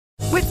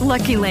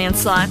Lucky Land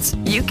Slots,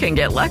 you can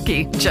get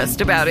lucky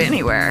just about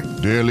anywhere.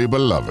 Dearly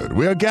beloved,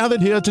 we are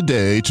gathered here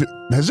today to...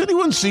 Has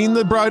anyone seen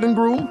the bride and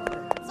groom?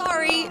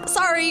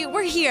 Sorry,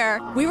 we're here.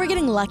 We were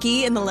getting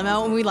lucky in the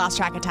limo and we lost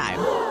track of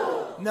time.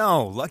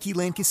 No, Lucky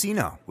Land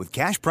Casino, with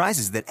cash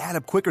prizes that add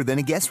up quicker than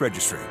a guest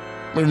registry.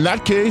 In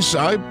that case,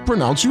 I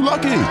pronounce you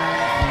lucky.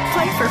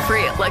 Play for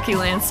free at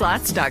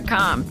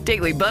LuckyLandSlots.com.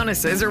 Daily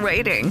bonuses are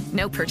waiting.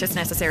 No purchase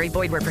necessary.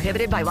 Void where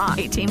prohibited by law.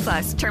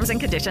 18+. Terms and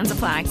conditions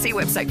apply. See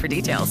website for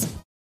details.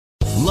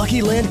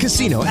 Lucky Land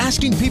Casino,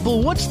 asking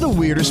people, what's the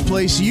weirdest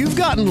place you've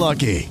gotten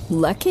lucky?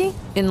 Lucky?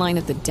 In line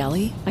at the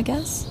deli, I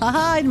guess?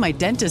 Aha, in my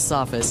dentist's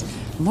office.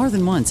 More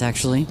than once,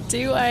 actually.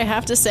 Do I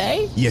have to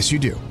say? Yes, you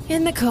do.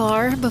 In the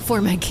car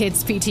before my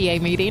kids'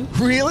 PTA meeting.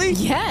 Really?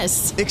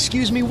 Yes.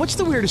 Excuse me, what's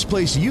the weirdest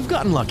place you've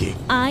gotten lucky?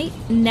 I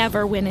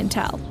never win and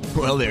tell.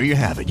 Well, there you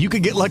have it. You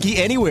can get lucky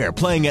anywhere,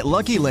 playing at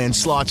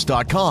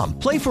LuckyLandSlots.com.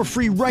 Play for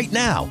free right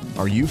now.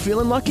 Are you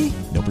feeling lucky?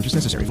 No purchase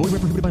necessary. Void where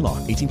prohibited by law.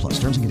 18+.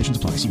 Terms and conditions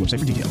apply. See website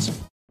for details.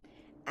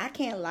 I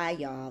can't lie,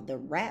 y'all. The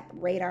Rap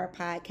Radar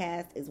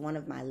podcast is one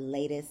of my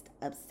latest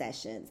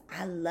obsessions.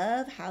 I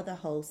love how the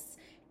hosts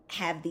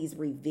have these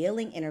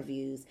revealing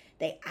interviews.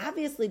 They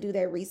obviously do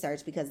their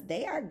research because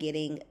they are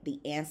getting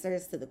the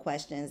answers to the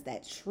questions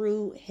that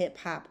true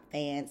hip-hop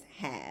fans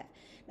have.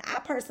 Now, I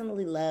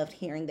personally loved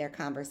hearing their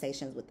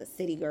conversations with the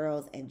City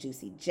Girls and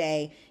Juicy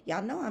J.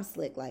 Y'all know I'm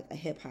slick like a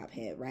hip-hop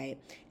head, right?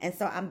 And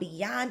so I'm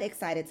beyond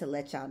excited to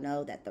let y'all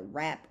know that the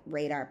Rap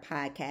Radar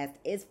podcast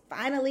is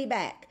finally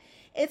back.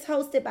 It's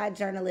hosted by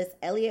journalists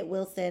Elliot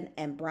Wilson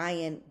and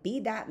Brian B.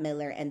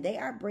 Miller, and they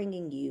are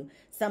bringing you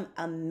some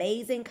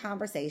amazing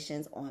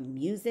conversations on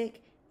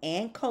music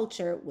and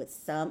culture with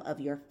some of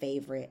your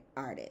favorite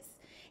artists.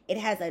 It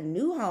has a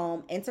new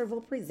home,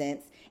 Interval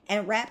Presents,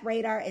 and Rap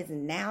Radar is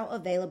now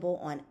available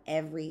on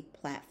every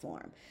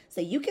platform. So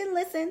you can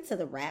listen to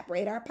the Rap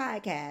Radar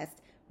podcast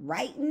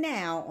right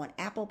now on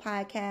Apple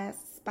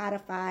Podcasts,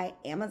 Spotify,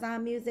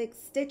 Amazon Music,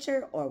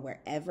 Stitcher, or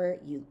wherever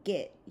you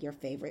get your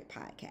favorite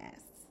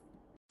podcasts.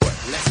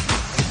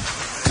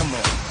 Come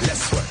on,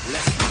 let's work,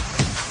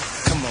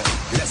 come on,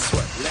 let's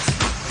work,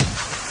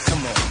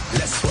 come on,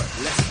 let's work,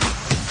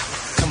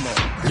 come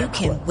on. You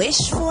can wish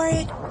for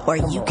it or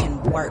you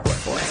can work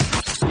for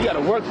it. You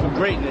gotta work for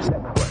greatness.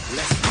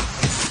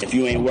 If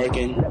you ain't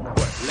working,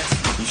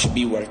 you should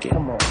be working.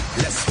 Come on,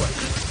 let's work.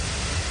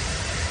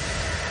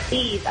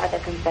 These are the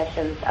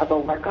confessions of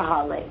a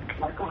workaholic.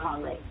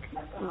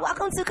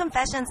 Welcome to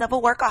Confessions of a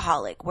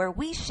Workaholic, where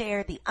we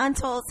share the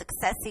untold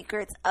success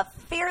secrets of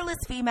fearless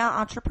female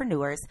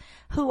entrepreneurs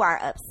who are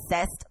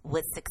obsessed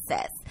with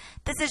success.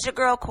 This is your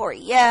girl,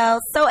 Coriel.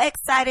 So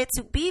excited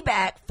to be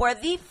back for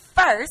the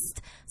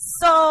first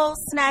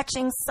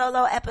soul-snatching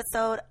solo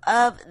episode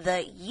of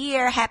the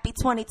year. Happy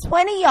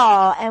 2020,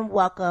 y'all, and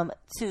welcome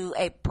to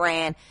a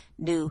brand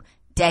new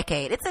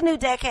decade. It's a new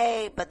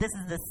decade, but this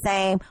is the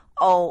same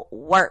old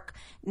work.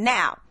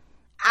 Now,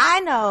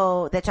 I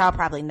know that y'all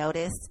probably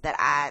noticed that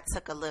I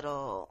took a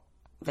little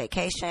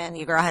vacation.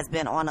 Your girl has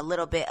been on a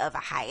little bit of a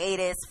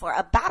hiatus for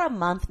about a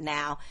month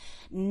now.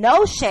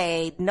 No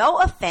shade, no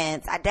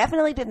offense. I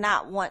definitely did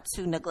not want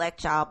to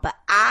neglect y'all, but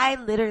I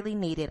literally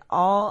needed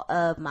all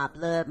of my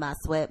blood, my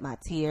sweat, my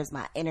tears,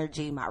 my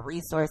energy, my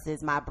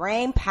resources, my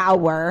brain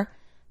power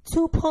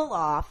to pull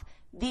off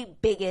the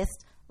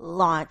biggest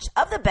launch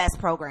of the best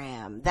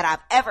program that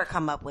I've ever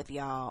come up with,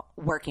 y'all,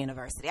 Work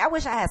University. I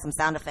wish I had some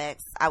sound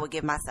effects. I would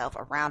give myself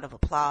a round of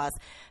applause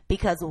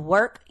because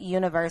Work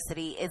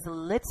University is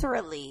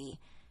literally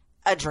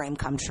a dream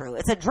come true.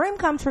 It's a dream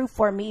come true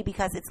for me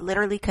because it's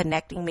literally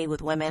connecting me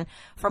with women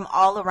from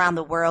all around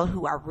the world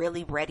who are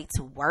really ready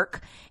to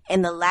work.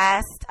 In the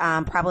last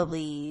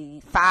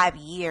probably 5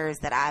 years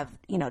that I've,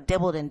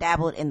 dibbled and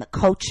dabbled in the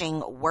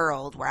coaching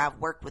world, where I've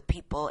worked with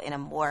people in a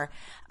more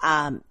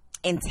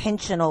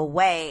intentional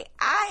way,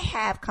 I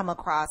have come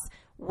across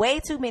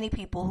way too many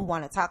people who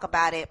want to talk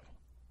about it,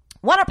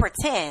 want to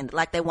pretend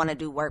like they want to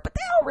do work, but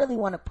they don't really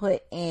want to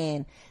put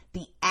in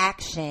the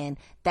action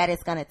that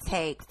it's going to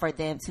take for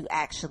them to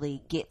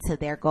actually get to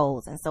their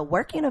goals. And so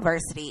Work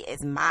University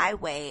is my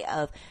way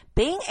of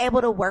being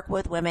able to work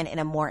with women in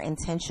a more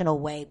intentional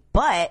way,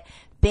 but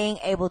being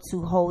able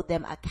to hold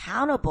them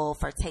accountable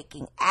for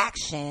taking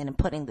action and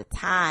putting the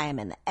time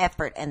and the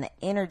effort and the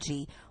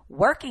energy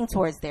working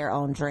towards their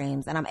own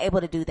dreams. And I'm able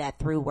to do that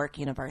through Work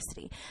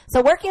University.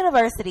 So Work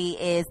University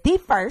is the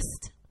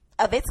first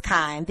of its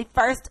kind, the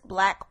first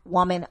Black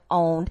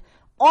woman-owned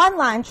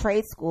online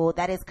trade school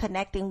that is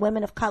connecting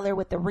women of color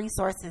with the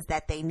resources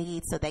that they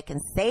need so they can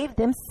save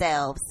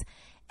themselves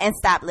and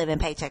stop living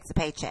paycheck to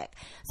paycheck.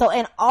 So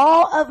in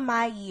all of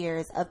my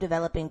years of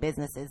developing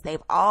businesses,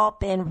 they've all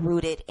been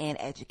rooted in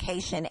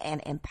education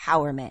and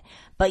empowerment.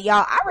 But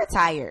y'all, I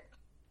retired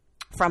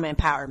from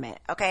empowerment.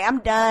 Okay, I'm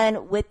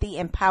done with the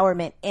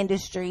empowerment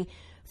industry.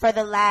 For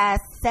the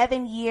last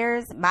 7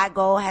 years, my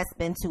goal has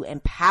been to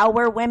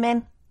empower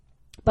women.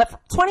 But for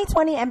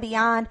 2020 and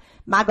beyond,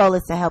 My goal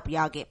is to help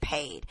y'all get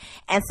paid.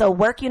 And so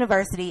Work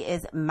University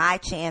is my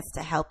chance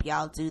to help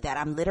y'all do that.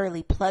 I'm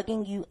literally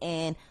plugging you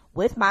in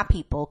with my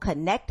people,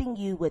 connecting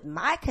you with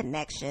my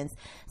connections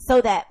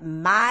so that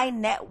my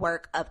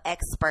network of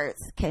experts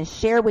can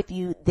share with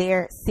you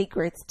their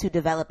secrets to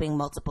developing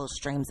multiple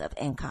streams of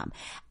income.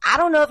 I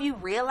don't know if you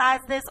realize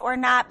this or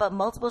not, but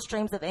multiple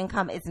streams of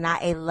income is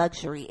not a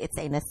luxury. It's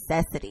a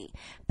necessity.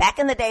 Back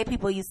in the day,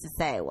 people used to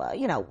say, well,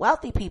 you know,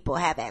 wealthy people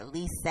have at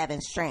least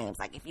 7 streams.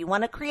 Like if you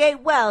want to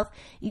create wealth,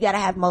 you got to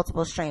have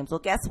multiple streams. Well,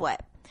 guess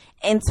what?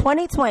 In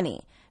 2020,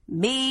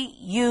 me,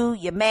 you,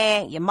 your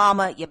man, your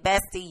mama, your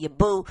bestie, your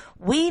boo,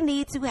 we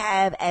need to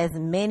have as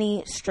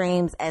many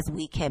streams as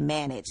we can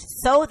manage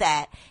so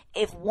that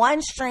if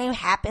one stream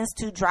happens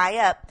to dry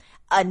up,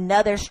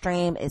 another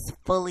stream is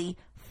fully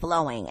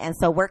flowing. And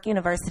so Work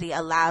University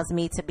allows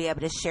me to be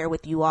able to share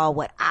with you all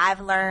what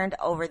I've learned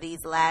over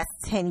these last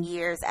 10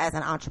 years as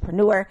an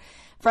entrepreneur,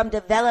 from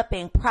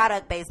developing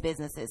product-based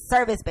businesses,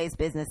 service-based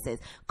businesses,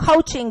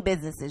 coaching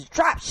businesses,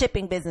 drop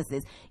shipping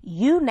businesses,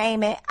 you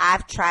name it,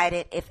 I've tried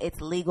it. If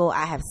it's legal,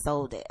 I have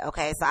sold it.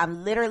 Okay. So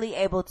I'm literally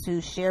able to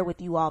share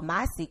with you all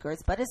my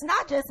secrets, but it's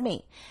not just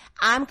me.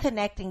 I'm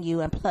connecting you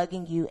and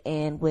plugging you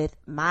in with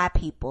my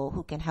people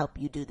who can help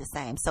you do the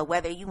same. So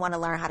whether you want to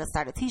learn how to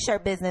start a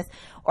t-shirt business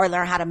or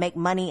learn how to make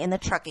money in the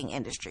trucking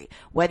industry,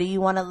 whether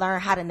you want to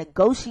learn how to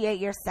negotiate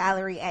your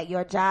salary at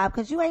your job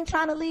because you ain't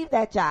trying to leave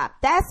that job,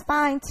 that's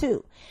fine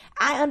too.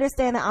 I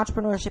understand that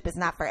entrepreneurship is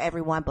not for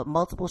everyone, but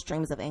multiple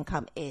streams of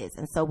income is.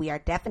 And so we are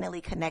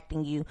definitely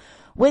connecting you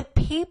with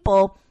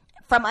people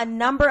from a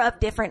number of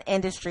different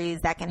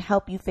industries that can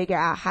help you figure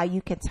out how you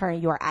can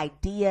turn your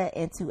idea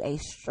into a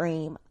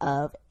stream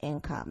of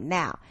income.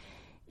 Now,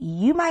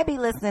 you might be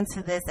listening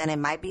to this and it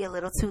might be a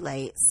little too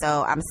late.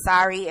 So I'm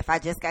sorry if I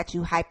just got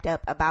you hyped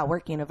up about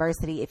Work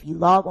University. If you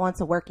log on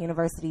to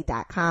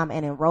workuniversity.com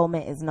and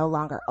enrollment is no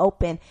longer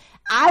open,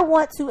 I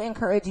want to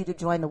encourage you to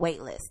join the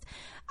wait list.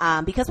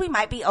 Because we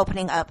might be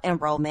opening up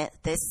enrollment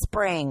this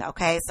spring.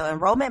 Okay. So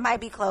enrollment might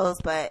be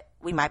closed, but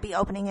we might be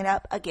opening it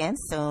up again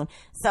soon.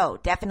 So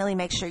definitely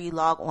make sure you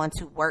log on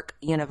to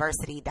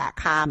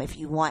workuniversity.com if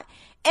you want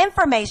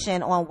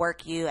information on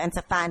WorkU and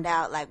to find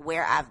out like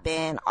where I've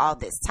been all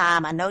this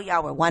time. I know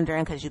y'all were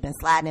wondering because you've been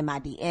sliding in my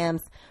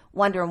DMs,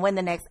 wondering when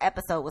the next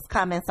episode was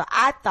coming. So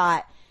I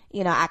thought,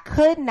 you know, I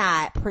could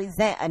not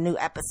present a new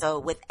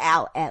episode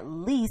without at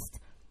least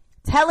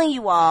telling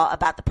you all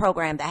about the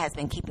program that has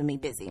been keeping me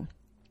busy,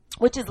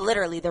 which is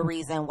literally the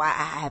reason why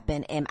I have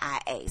been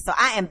MIA. So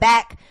I am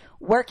back.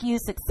 WorkU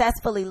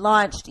successfully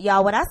launched.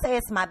 Y'all, when I say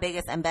it's my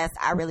biggest and best,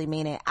 I really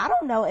mean it. I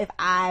don't know if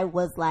I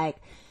was like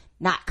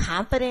not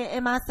confident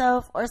in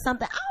myself or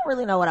something. I don't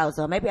really know what I was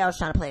doing. Maybe I was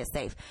trying to play it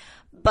safe.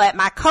 But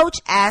my coach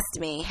asked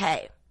me,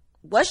 hey,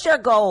 what's your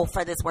goal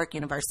for this Work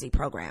University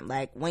program?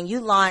 Like when you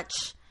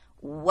launch,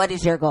 what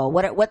is your goal?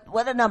 What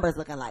are the numbers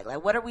looking like?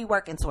 Like what are we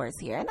working towards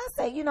here? And I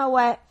say, you know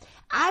what?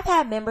 I've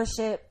had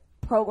membership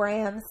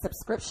programs,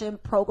 subscription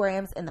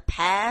programs in the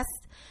past.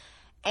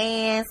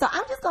 And so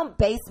I'm just going to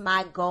base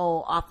my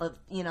goal off of,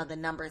 you know, the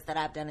numbers that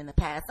I've done in the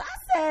past. So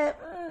I said,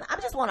 I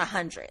just want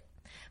 100.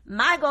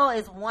 My goal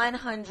is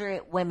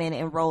 100 women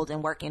enrolled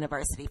in Work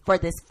University for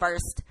this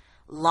first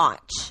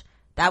launch.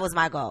 That was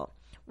my goal.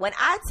 When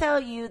I tell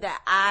you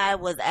that I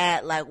was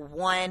at like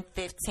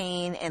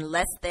 115 in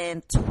less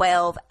than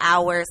 12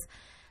 hours,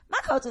 my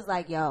coach is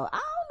like, yo, I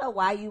don't know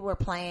why you were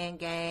playing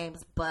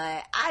games,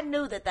 but I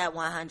knew that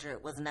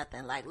 100 was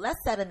nothing. Like,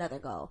 let's set another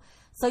goal.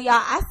 So y'all,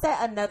 I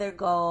set another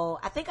goal.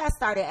 I think I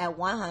started at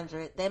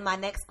 100. Then my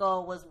next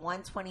goal was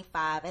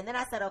 125. And then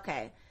I said,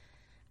 okay,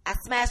 I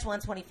smashed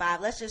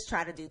 125. Let's just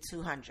try to do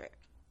 200.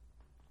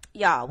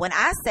 Y'all, when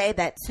I say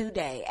that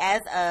today, as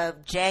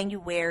of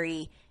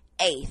January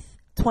 8th,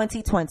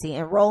 2020,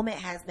 enrollment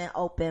has been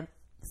open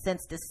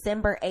since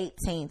December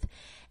 18th.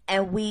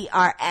 And we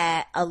are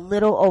at a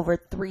little over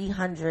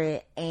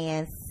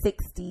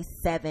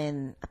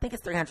 367, I think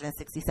it's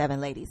 367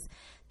 ladies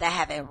that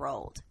have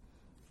enrolled.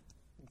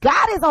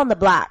 God is on the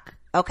block,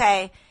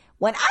 okay?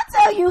 When I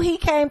tell you he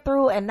came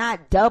through and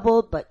not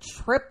doubled, but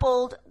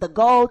tripled the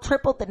goal,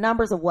 tripled the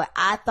numbers of what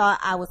I thought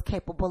I was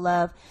capable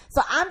of.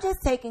 So I'm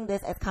just taking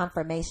this as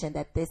confirmation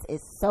that this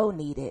is so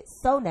needed,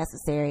 so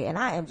necessary. And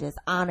I am just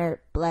honored,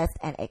 blessed,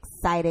 and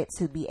excited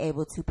to be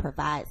able to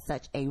provide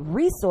such a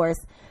resource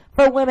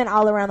for women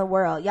all around the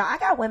world. Y'all, I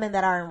got women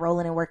that are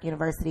enrolling in Work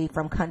University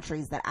from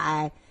countries that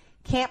I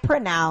can't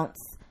pronounce,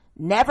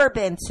 never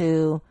been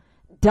to,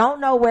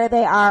 don't know where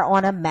they are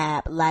on a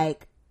map.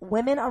 Like,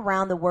 women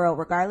around the world,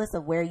 regardless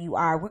of where you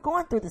are, we're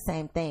going through the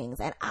same things.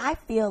 And I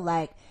feel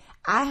like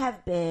I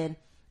have been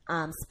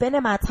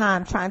spending my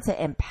time trying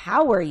to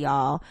empower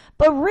y'all,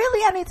 but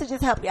really I need to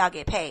just help y'all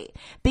get paid,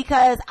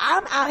 because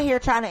I'm out here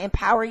trying to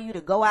empower you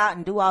to go out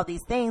and do all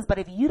these things. But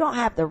if you don't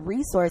have the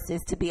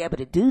resources to be able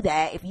to do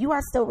that, if you are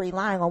still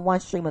relying on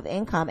one stream of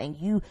income and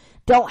you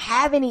don't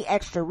have any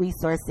extra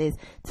resources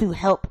to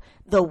help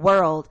the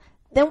world,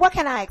 then what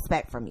can I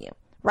expect from you?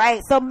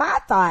 Right? So my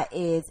thought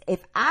is,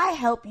 if I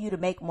help you to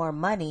make more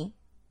money,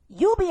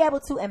 you'll be able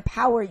to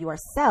empower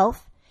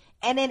yourself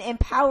And in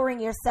empowering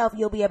yourself,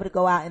 you'll be able to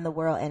go out in the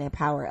world and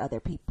empower other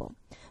people.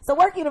 So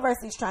Work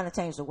University is trying to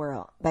change the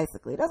world,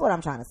 basically. That's what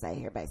I'm trying to say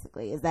here,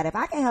 basically, is that if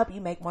I can help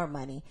you make more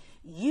money,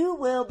 you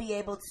will be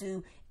able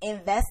to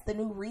invest the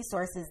new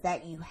resources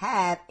that you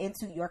have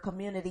into your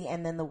community,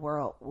 and then the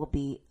world will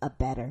be a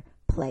better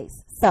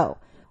place. So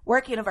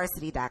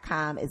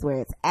workuniversity.com is where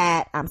it's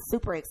at. I'm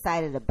super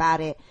excited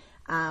about it.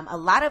 A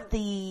lot of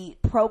the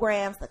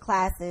programs, the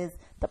classes,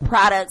 the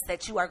products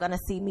that you are going to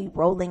see me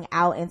rolling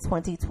out in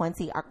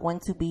 2020 are going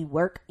to be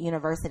Work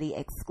University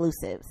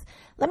exclusives.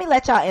 Let me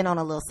let y'all in on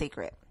a little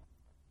secret.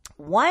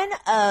 One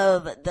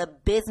of the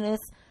business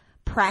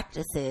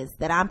practices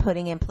that I'm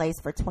putting in place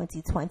for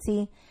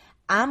 2020,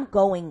 I'm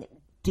going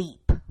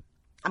deep.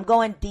 I'm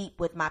going deep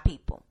with my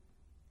people.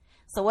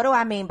 So what do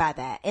I mean by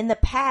that? In the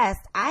past,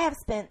 I have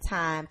spent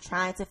time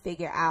trying to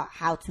figure out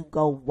how to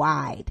go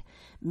wide,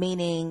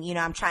 meaning,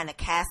 I'm trying to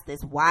cast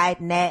this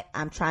wide net.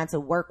 I'm trying to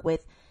work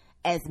with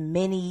as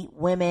many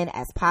women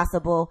as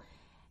possible.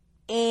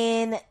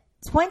 In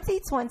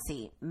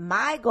 2020,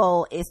 my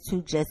goal is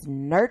to just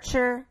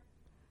nurture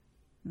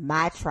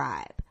my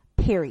tribe,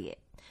 period.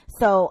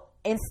 So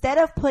instead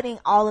of putting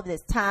all of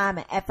this time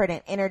and effort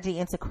and energy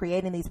into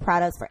creating these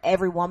products for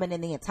every woman in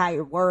the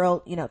entire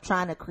world,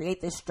 trying to create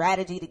this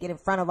strategy to get in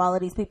front of all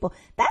of these people,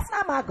 that's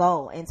not my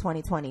goal in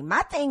 2020.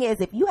 My thing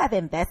is, if you have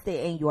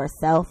invested in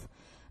yourself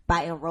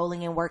by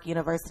enrolling in Work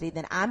University,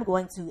 then I'm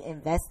going to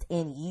invest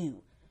in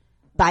you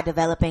by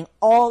developing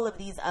all of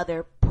these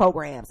other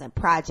programs and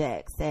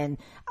projects and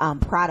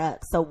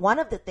products. So one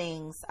of the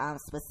things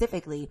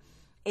specifically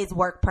is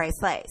Work, Pray,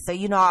 Slay. So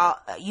you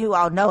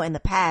all know in the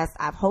past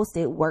I've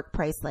hosted Work,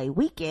 Pray, Slay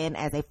weekend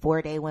as a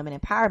 4-day women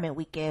empowerment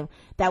weekend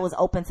that was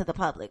open to the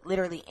public.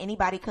 Literally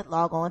anybody could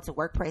log on to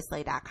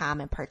workprayslay.com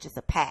and purchase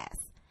a pass.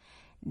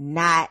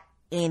 Not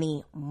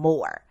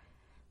anymore.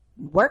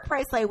 Work,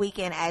 Pray, Slay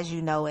weekend, as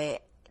you know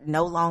it,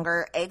 no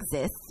longer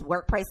exists.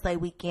 Work, Pray, Slay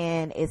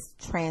weekend is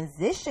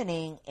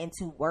transitioning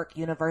into Work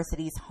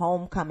University's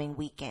homecoming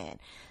weekend,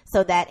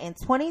 so that in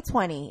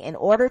 2020, in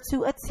order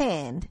to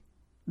attend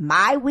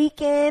my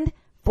weekend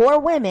for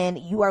women,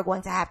 you are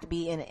going to have to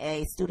be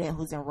a student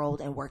who's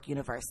enrolled in Work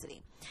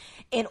University.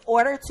 In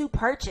order to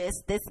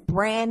purchase this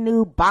brand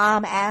new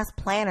bomb ass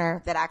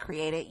planner that I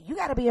created, you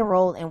got to be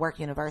enrolled in Work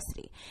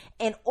University.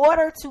 In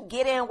order to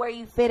get in where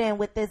you fit in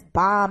with this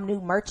bomb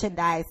new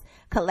merchandise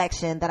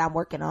collection that I'm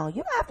working on,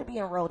 you have to be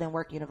enrolled in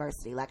Work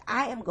University. Like,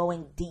 I am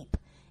going deep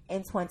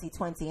in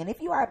 2020. And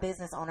if you are a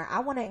business owner,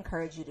 I want to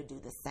encourage you to do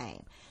the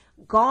same.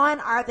 Gone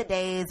are the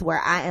days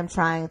where I am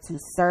trying to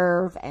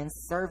serve and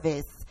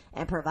service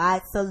and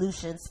provide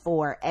solutions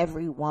for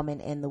every woman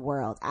in the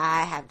world.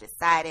 I have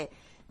decided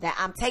that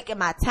I'm taking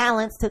my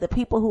talents to the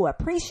people who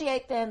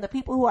appreciate them, the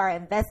people who are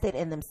invested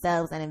in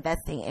themselves and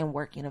investing in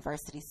Work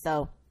University.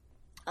 So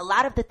a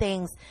lot of the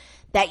things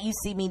that you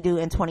see me do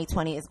in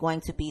 2020 is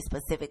going to be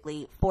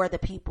specifically for the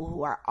people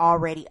who are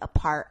already a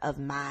part of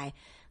my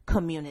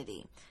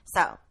community.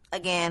 So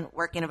again,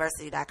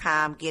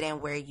 workuniversity.com, get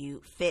in where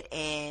you fit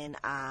in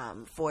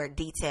for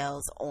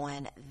details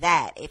on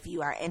that. If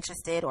you are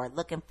interested or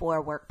looking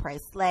for Work, Pray,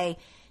 Slay,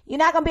 you're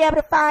not going to be able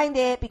to find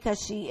it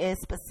because she is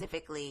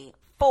specifically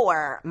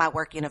for my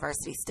Work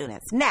University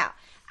students. Now,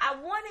 I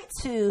wanted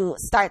to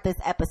start this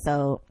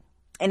episode,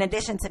 in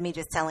addition to me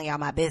just telling y'all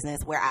my business,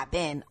 where I've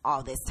been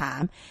all this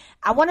time.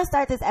 I want to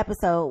start this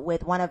episode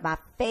with one of my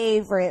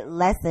favorite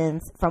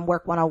lessons from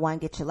Work 101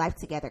 Get Your Life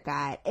Together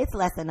Guide. It's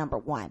lesson number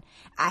 1.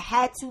 I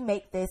had to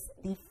make this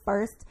the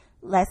first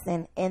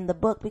lesson in the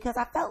book because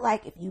I felt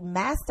like if you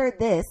master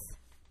this,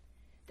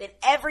 then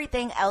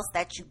everything else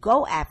that you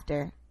go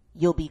after,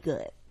 you'll be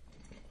good.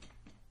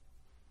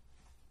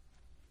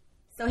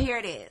 So here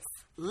it is.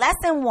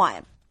 Lesson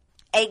 1.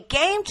 A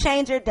game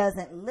changer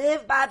doesn't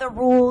live by the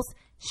rules.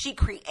 She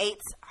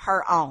creates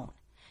her own.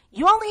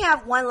 You only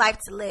have one life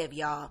to live,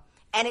 y'all.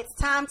 And it's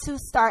time to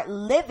start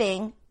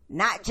living,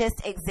 not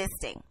just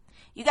existing.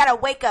 You got to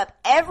wake up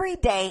every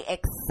day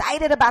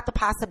excited about the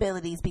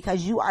possibilities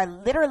because you are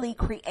literally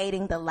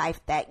creating the life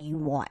that you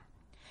want.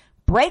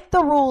 Break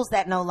the rules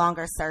that no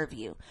longer serve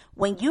you.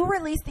 When you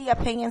release the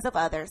opinions of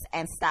others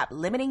and stop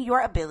limiting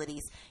your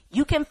abilities,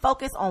 you can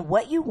focus on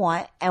what you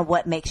want and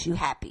what makes you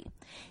happy.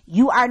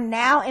 You are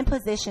now in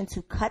position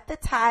to cut the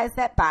ties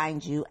that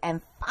bind you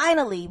and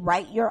finally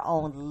write your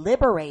own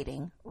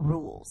liberating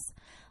rules.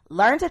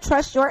 Learn to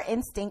trust your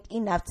instinct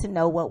enough to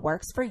know what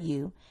works for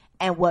you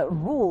and what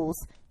rules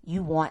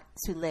you want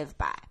to live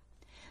by.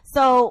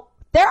 So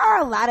there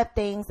are a lot of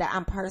things that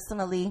I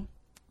personally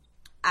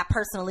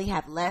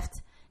have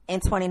left in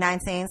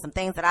 2019, some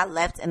things that I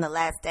left in the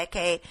last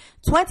decade.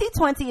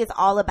 2020 is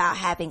all about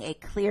having a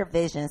clear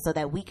vision so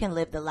that we can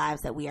live the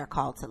lives that we are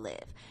called to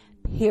live.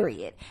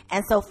 Period.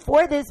 And so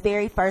for this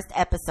very first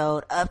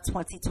episode of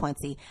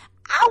 2020,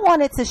 I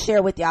wanted to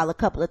share with y'all a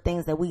couple of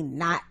things that we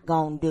not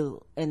gonna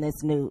do in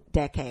this new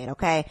decade,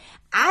 okay?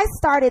 I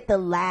started the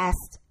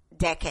last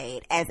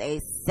decade as a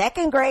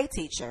second grade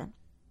teacher,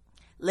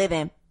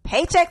 living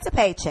paycheck to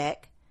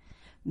paycheck,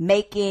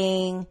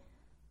 making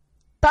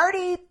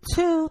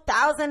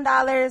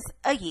 $32,000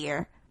 a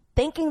year,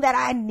 thinking that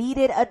I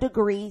needed a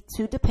degree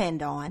to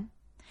depend on.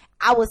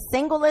 I was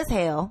single as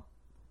hell,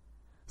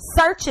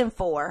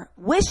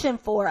 wishing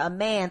for a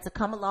man to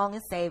come along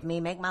and save me,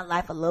 make my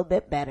life a little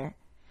bit better.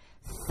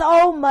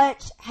 So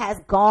much has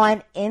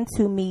gone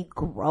into me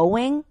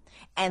growing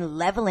and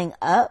leveling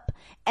up.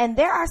 And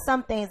there are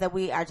some things that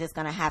we are just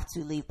going to have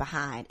to leave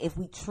behind if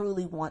we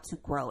truly want to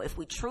grow. If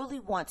we truly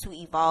want to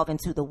evolve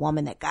into the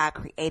woman that God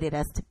created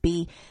us to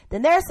be,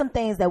 then there are some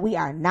things that we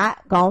are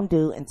not going to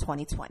do in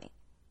 2020.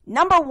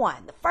 Number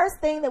one, the first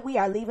thing that we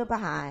are leaving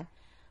behind,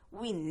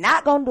 we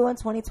not going to do in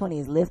 2020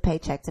 is live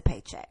paycheck to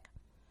paycheck.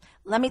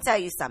 Let me tell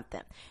you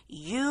something.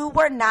 You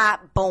were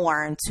not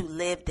born to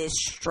live this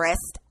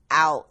stressed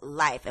out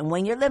life. And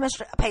when you're living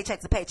paycheck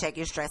to paycheck,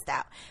 you're stressed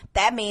out.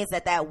 That means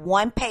that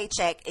one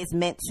paycheck is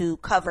meant to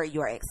cover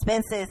your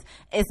expenses.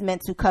 It's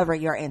meant to cover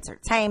your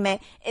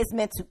entertainment. It's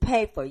meant to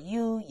pay for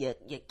you, your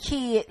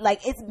kid.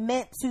 Like, it's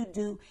meant to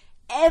do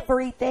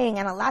everything.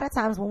 And a lot of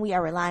times when we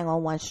are relying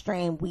on one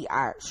stream, we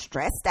are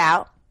stressed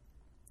out.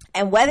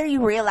 And whether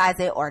you realize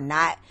it or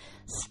not,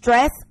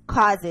 stress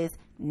causes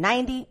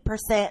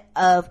 90%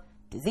 of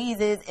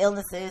diseases,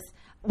 illnesses.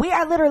 We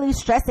are literally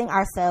stressing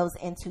ourselves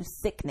into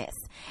sickness.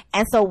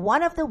 And so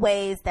one of the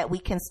ways that we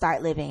can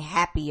start living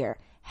happier,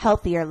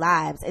 healthier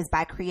lives is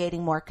by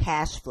creating more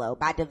cash flow,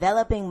 by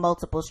developing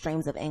multiple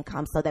streams of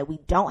income so that we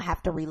don't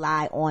have to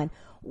rely on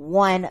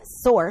one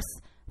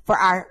source for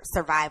our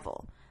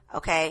survival.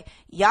 Okay.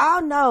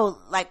 Y'all know,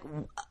 like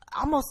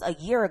almost a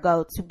year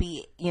ago to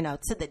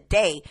the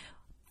day,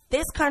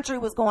 this country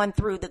was going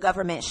through the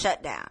government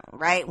shutdown,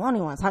 right? We don't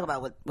even want to talk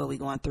about what we're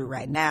going through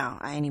right now.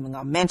 I ain't even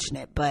going to mention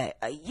it. But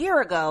a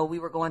year ago, we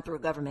were going through a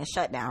government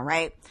shutdown,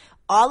 right?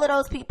 All of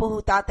those people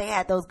who thought they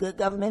had those good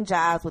government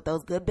jobs with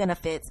those good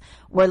benefits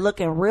were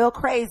looking real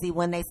crazy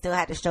when they still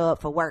had to show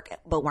up for work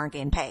but weren't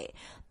getting paid.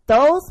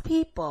 Those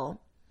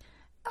people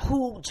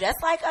who,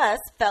 just like us,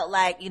 felt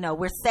like,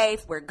 we're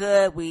safe, we're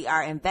good, we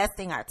are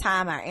investing our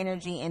time, our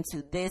energy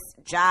into this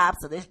job,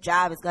 so this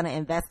job is going to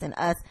invest in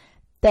us.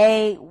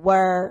 They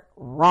were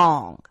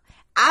wrong.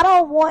 I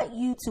don't want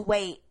you to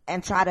wait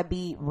and try to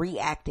be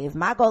reactive.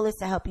 My goal is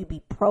to help you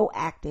be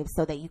proactive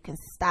so that you can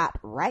stop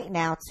right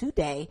now,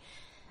 today,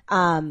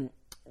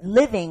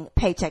 living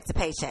paycheck to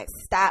paycheck.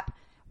 Stop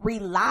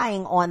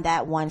relying on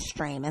that one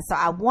stream. And so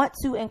I want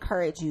to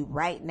encourage you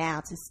right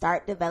now to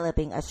start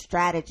developing a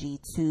strategy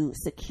to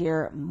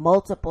secure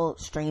multiple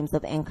streams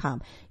of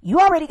income. You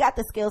already got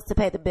the skills to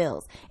pay the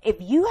bills. If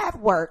you have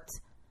worked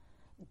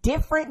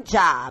different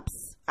jobs,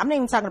 I'm not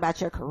even talking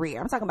about your career.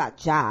 I'm talking about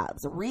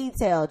jobs,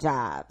 retail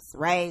jobs,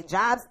 right?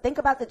 Jobs. Think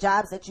about the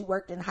jobs that you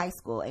worked in high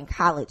school and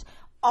college.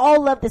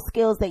 All of the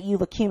skills that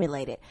you've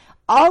accumulated.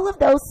 All of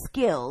those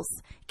skills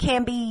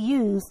can be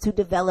used to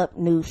develop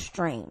new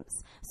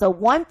streams. So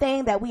one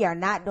thing that we are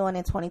not doing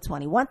in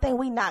 2020, one thing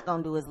we not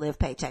going to do is live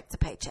paycheck to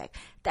paycheck.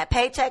 That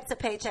paycheck to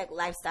paycheck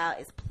lifestyle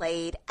is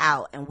played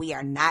out and we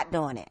are not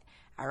doing it.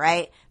 All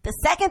right. The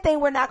second thing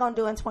we're not going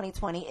to do in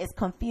 2020 is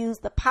confuse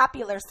the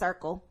popular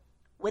circle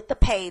with the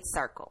paid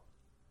circle.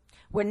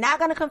 We're not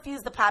going to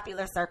confuse the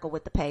popular circle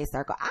with the paid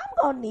circle. I'm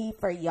going to need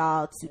for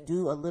y'all to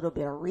do a little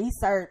bit of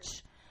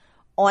research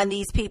on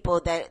these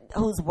people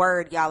whose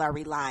word y'all are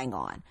relying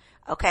on.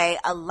 Okay.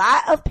 A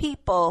lot of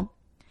people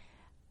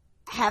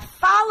have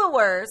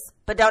followers,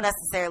 but don't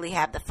necessarily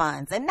have the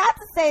funds. And not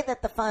to say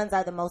that the funds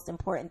are the most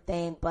important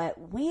thing,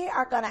 but we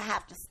are going to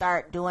have to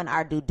start doing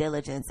our due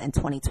diligence in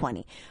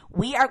 2020.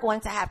 We are going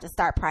to have to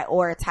start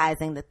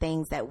prioritizing the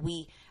things that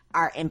we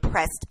are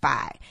impressed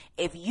by.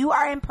 If you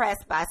are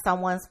impressed by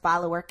someone's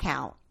follower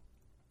count,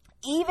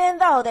 even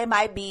though they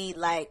might be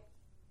like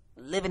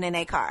living in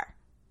a car,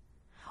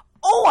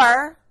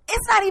 or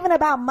it's not even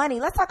about money.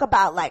 Let's talk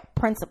about like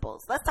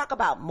principles. Let's talk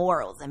about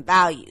morals and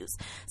values.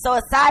 So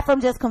aside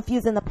from just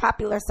confusing the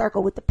popular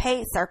circle with the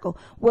paid circle,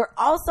 we're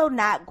also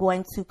not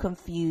going to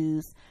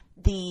confuse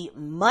the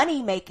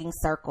money-making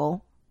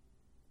circle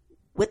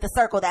with the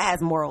circle that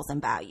has morals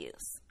and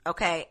values.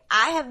 Okay,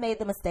 I have made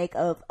the mistake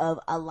of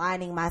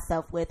aligning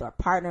myself with or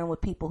partnering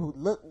with people who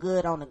look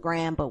good on the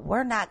gram, but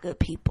we're not good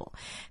people.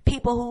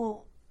 People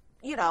who,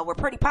 we're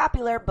pretty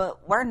popular,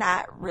 but we're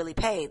not really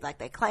paid like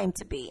they claim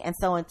to be. And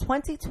so in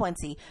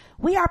 2020,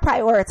 we are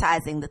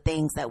prioritizing the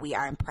things that we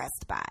are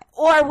impressed by,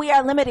 or we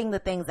are limiting the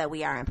things that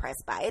we are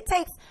impressed by. It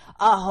takes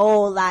a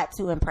whole lot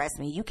to impress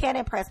me. You can't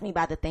impress me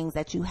by the things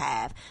that you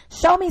have.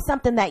 Show me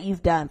something that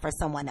you've done for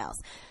someone else.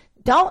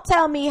 Don't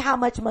tell me how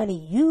much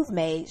money you've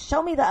made.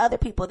 Show me the other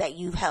people that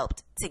you've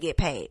helped to get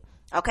paid.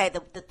 Okay,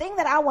 the thing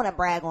that I want to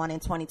brag on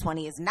in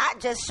 2020 is not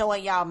just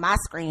showing y'all my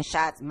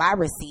screenshots, my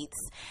receipts.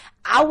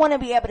 I want to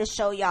be able to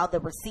show y'all the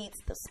receipts,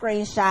 the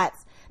screenshots,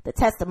 the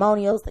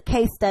testimonials, the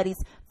case studies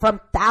from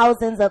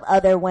thousands of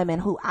other women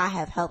who I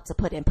have helped to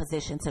put in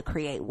position to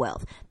create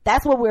wealth.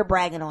 That's what we're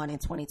bragging on in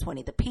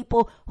 2020, the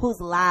people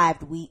whose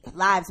lives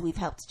we've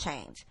helped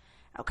change.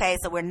 Okay,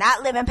 so we're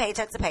not living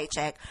paycheck to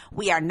paycheck.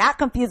 We are not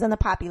confusing the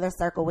popular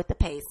circle with the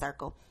paid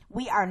circle.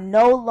 We are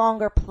no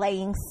longer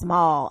playing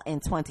small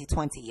in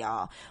 2020,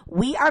 y'all.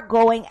 We are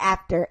going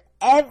after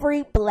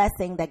every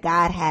blessing that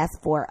God has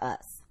for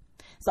us.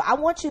 So I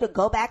want you to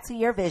go back to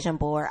your vision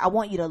board. I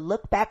want you to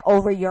look back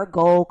over your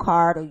goal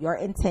card or your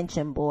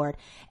intention board.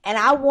 And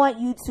I want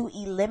you to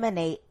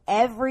eliminate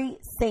every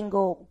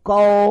single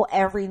goal,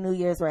 every New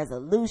Year's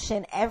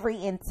resolution,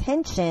 every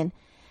intention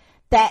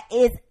that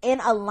is in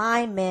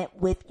alignment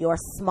with your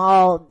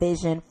small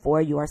vision for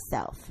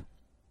yourself.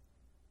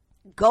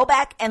 Go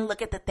back and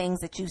look at the things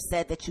that you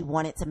said that you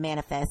wanted to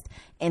manifest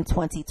in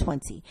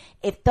 2020.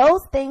 If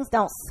those things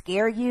don't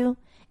scare you,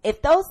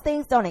 if those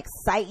things don't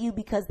excite you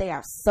because they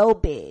are so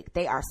big,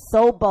 they are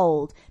so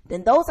bold,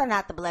 then those are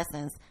not the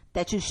blessings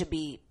that you should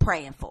be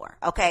praying for.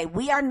 Okay.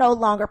 We are no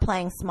longer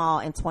playing small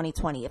in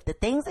 2020. If the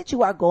things that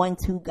you are going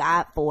to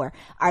God for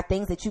are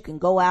things that you can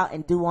go out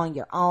and do on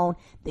your own,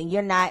 then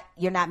you're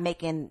not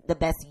making the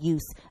best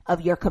use of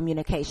your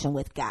communication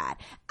with God.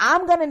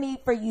 I'm going to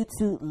need for you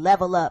to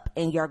level up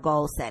in your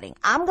goal setting.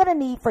 I'm going to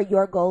need for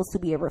your goals to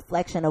be a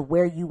reflection of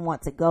where you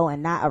want to go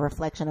and not a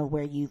reflection of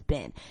where you've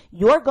been.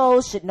 Your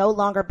goals should no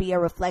longer be a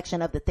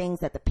reflection of the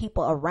things that the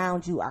people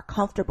around you are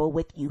comfortable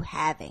with you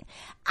having.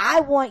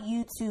 I want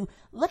you to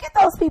look at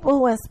those people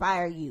who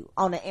inspire you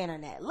on the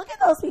internet. Look at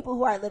those people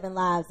who are living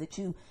lives that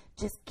you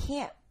just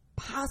can't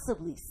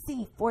possibly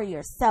see for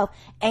yourself,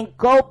 and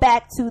go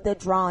back to the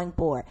drawing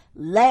board.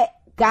 Let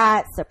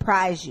God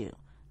surprise you.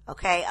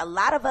 Okay. A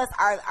lot of us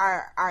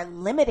are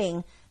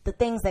limiting the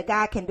things that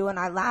God can do in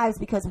our lives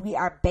because we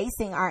are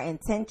basing our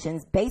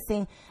intentions,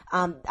 basing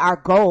our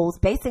goals,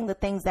 basing the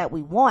things that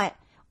we want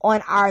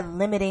on our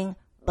limiting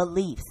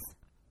beliefs.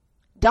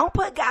 Don't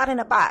put God in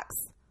a box.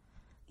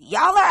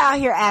 Y'all are out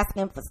here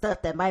asking for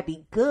stuff that might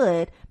be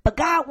good, but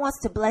God wants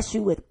to bless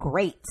you with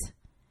great.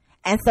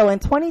 And so in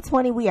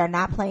 2020, we are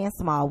not playing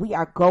small. We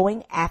are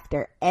going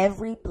after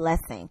every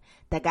blessing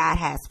that God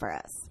has for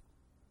us.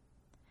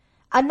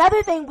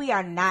 Another thing we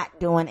are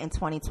not doing in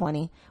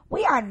 2020,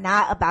 we are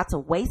not about to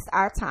waste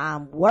our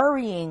time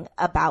worrying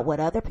about what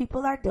other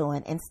people are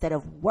doing instead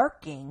of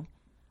working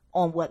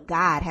on what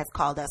God has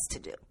called us to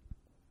do.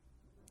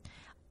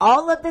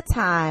 All of the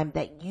time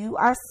that you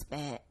are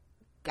spent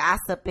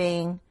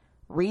gossiping,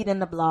 reading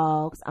the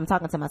blogs. I'm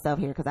talking to myself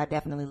here because I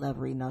definitely love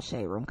reading those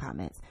shade room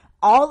comments.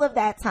 All of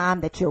that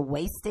time that you're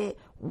wasted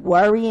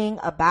worrying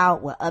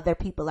about what other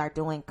people are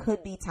doing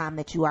could be time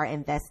that you are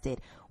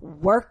invested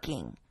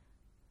working.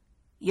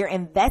 You're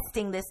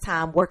investing this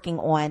time working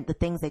on the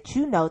things that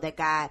you know that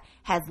God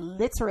has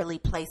literally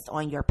placed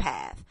on your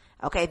path.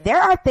 Okay,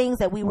 there are things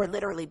that we were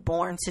literally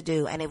born to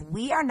do. And if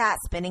we are not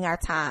spending our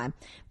time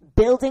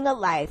building a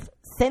life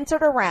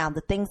centered around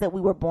the things that we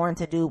were born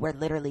to do, we're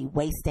literally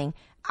wasting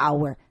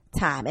our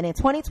time. And in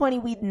 2020,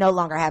 we no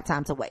longer have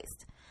time to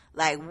waste.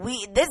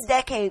 This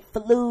decade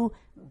flew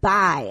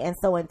by. And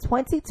so in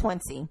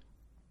 2020,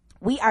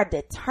 we are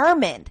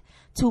determined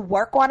to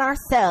work on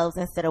ourselves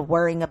instead of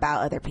worrying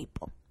about other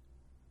people.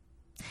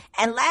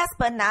 And last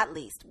but not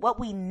least, what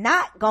we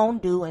not gonna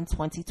do in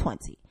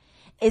 2020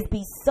 is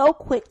be so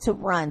quick to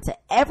run to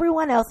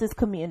everyone else's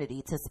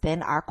community to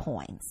spend our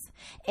coins.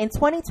 In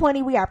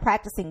 2020, we are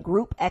practicing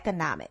group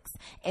economics.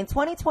 In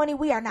 2020,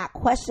 we are not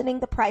questioning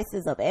the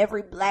prices of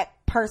every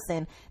black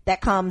person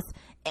that comes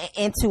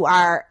into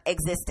our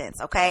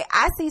existence. Okay.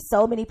 I see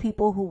so many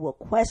people who will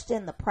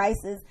question the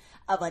prices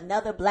of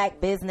another black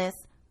business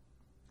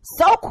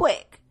so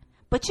quick,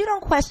 but you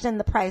don't question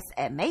the price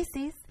at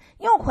Macy's.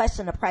 You don't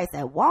question the price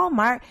at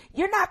Walmart.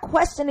 You're not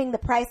questioning the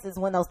prices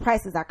when those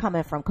prices are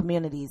coming from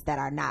communities that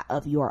are not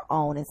of your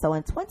own. And so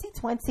in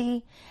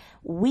 2020,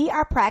 we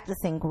are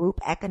practicing group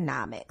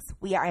economics.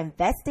 We are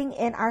investing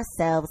in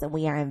ourselves, and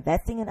we are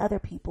investing in other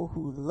people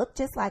who look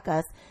just like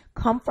us,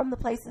 come from the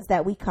places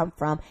that we come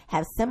from,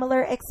 have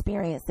similar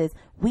experiences.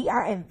 We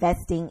are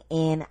investing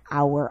in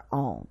our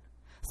own.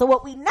 So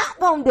what we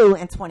not going to do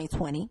in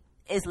 2020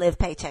 is live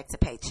paycheck to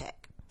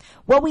paycheck.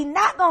 What we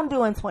not going to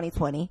do in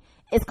 2020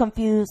 is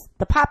confuse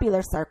the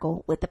popular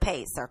circle with the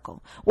paid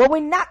circle. What we're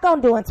not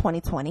going to do in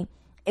 2020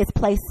 is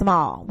play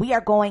small. We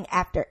are going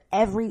after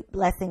every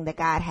blessing that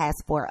God has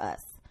for us.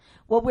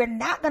 What we're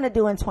not going to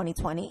do in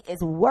 2020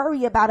 is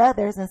worry about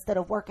others instead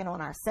of working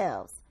on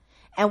ourselves.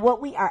 And what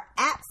we are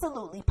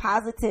absolutely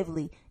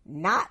positively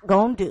not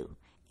going to do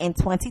in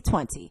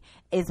 2020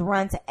 is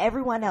run to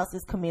everyone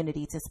else's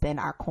community to spend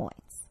our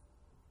coins.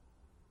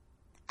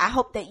 I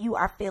hope that you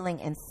are feeling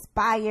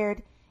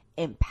inspired,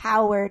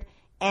 empowered,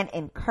 and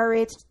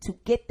encouraged to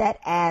get that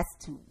ass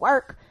to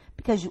work,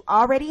 because you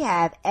already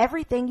have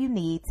everything you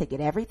need to get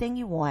everything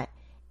you want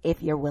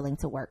if you're willing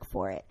to work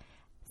for it.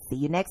 See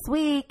you next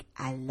week.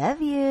 I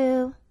love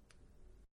you.